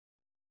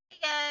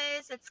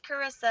guys, it's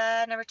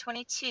Carissa, number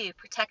 22,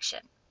 protection.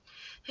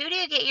 Who do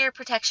you get your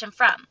protection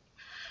from?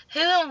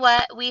 Who and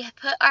what we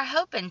put our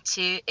hope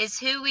into is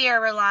who we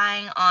are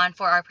relying on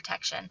for our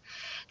protection.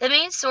 The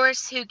main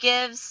source who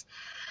gives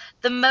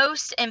the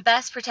most and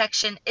best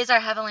protection is our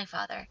Heavenly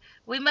Father.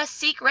 We must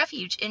seek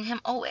refuge in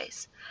Him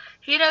always.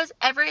 He knows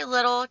every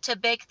little to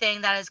big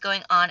thing that is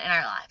going on in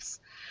our lives.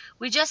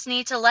 We just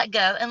need to let go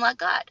and let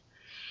God.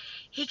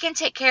 He can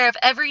take care of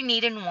every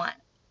need and want.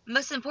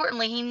 Most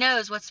importantly, He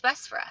knows what's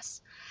best for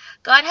us.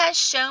 God has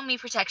shown me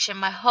protection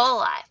my whole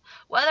life,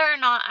 whether or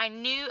not I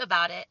knew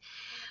about it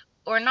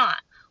or not.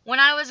 When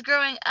I was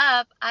growing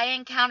up, I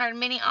encountered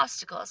many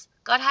obstacles.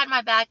 God had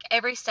my back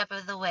every step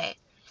of the way.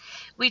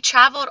 We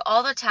traveled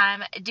all the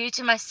time due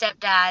to my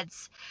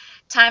stepdad's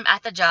time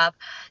at the job.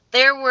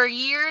 There were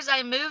years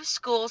I moved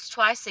schools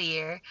twice a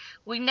year.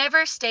 We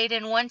never stayed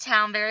in one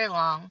town very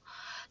long.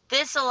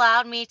 This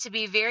allowed me to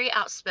be very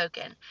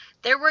outspoken.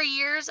 There were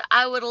years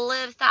I would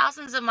live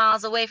thousands of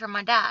miles away from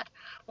my dad.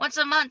 Once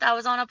a month I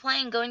was on a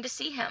plane going to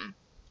see him.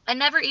 I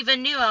never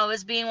even knew I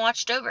was being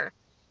watched over.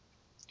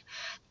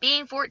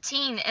 Being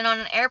 14 and on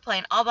an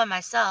airplane all by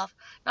myself,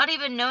 not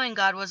even knowing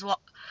God was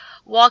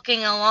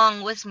walking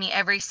along with me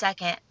every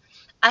second.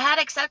 I had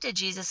accepted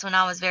Jesus when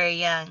I was very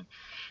young.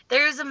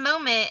 There is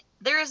moment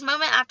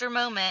after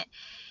moment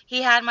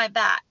He had my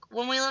back.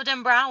 When we lived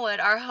in Brownwood,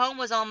 our home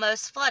was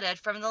almost flooded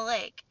from the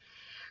lake.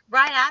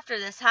 Right after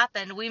this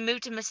happened, we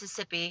moved to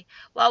Mississippi.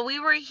 While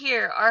we were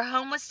here, our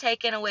home was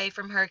taken away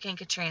from Hurricane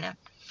Katrina.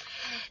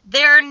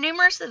 There are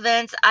numerous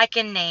events I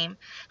can name.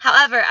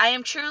 However, I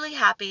am truly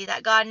happy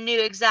that God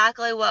knew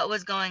exactly what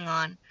was going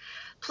on.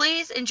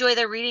 Please enjoy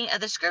the reading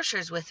of the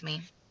scriptures with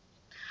me.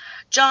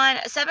 John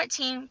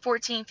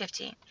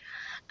 17:14-15.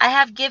 I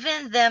have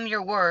given them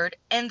your word,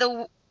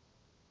 your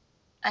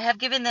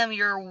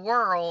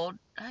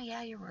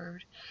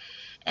word.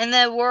 And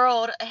the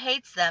world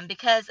hates them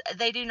because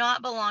they do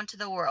not belong to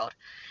the world.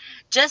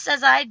 Just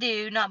as I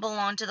do not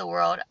belong to the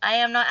world, I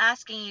am not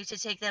asking you to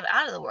take them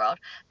out of the world,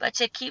 but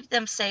to keep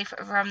them safe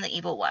from the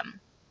evil one.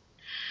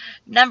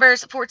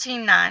 Numbers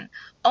 14:9.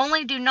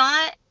 Only do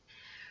not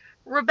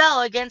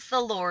rebel against the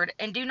Lord,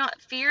 and do not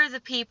fear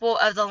the people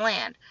of the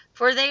land,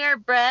 for they are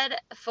bread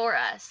for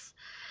us.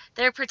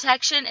 Their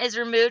protection is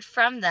removed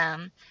from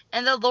them,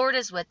 and the Lord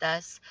is with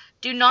us.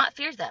 Do not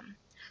fear them.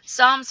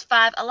 Psalms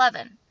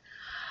 5:11.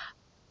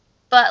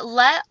 But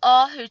let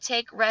all who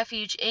take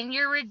refuge in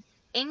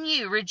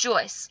you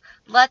rejoice.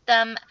 Let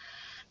them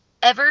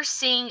ever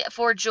sing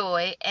for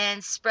joy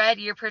and spread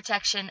your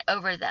protection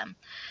over them,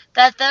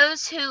 that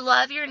those who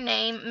love your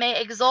name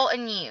may exult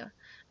in you.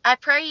 I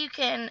pray you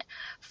can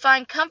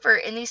find comfort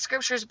in these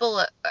scriptures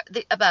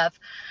above.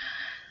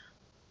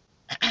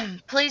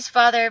 Please,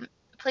 Father,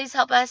 please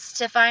help us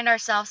to find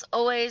ourselves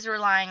always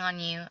relying on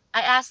you.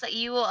 I ask that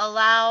you will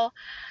allow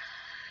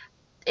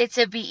it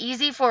to be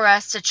easy for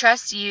us to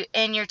trust you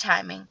in your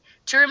timing,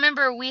 to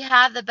remember we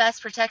have the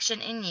best protection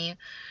in you.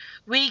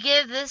 We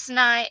give this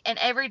night and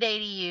every day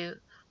to you.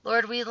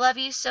 Lord, we love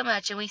you so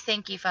much and we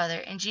thank you, Father.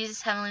 In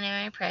Jesus' heavenly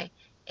name I pray.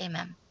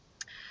 Amen.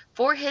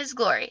 For His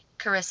glory,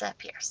 Carissa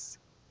Pierce.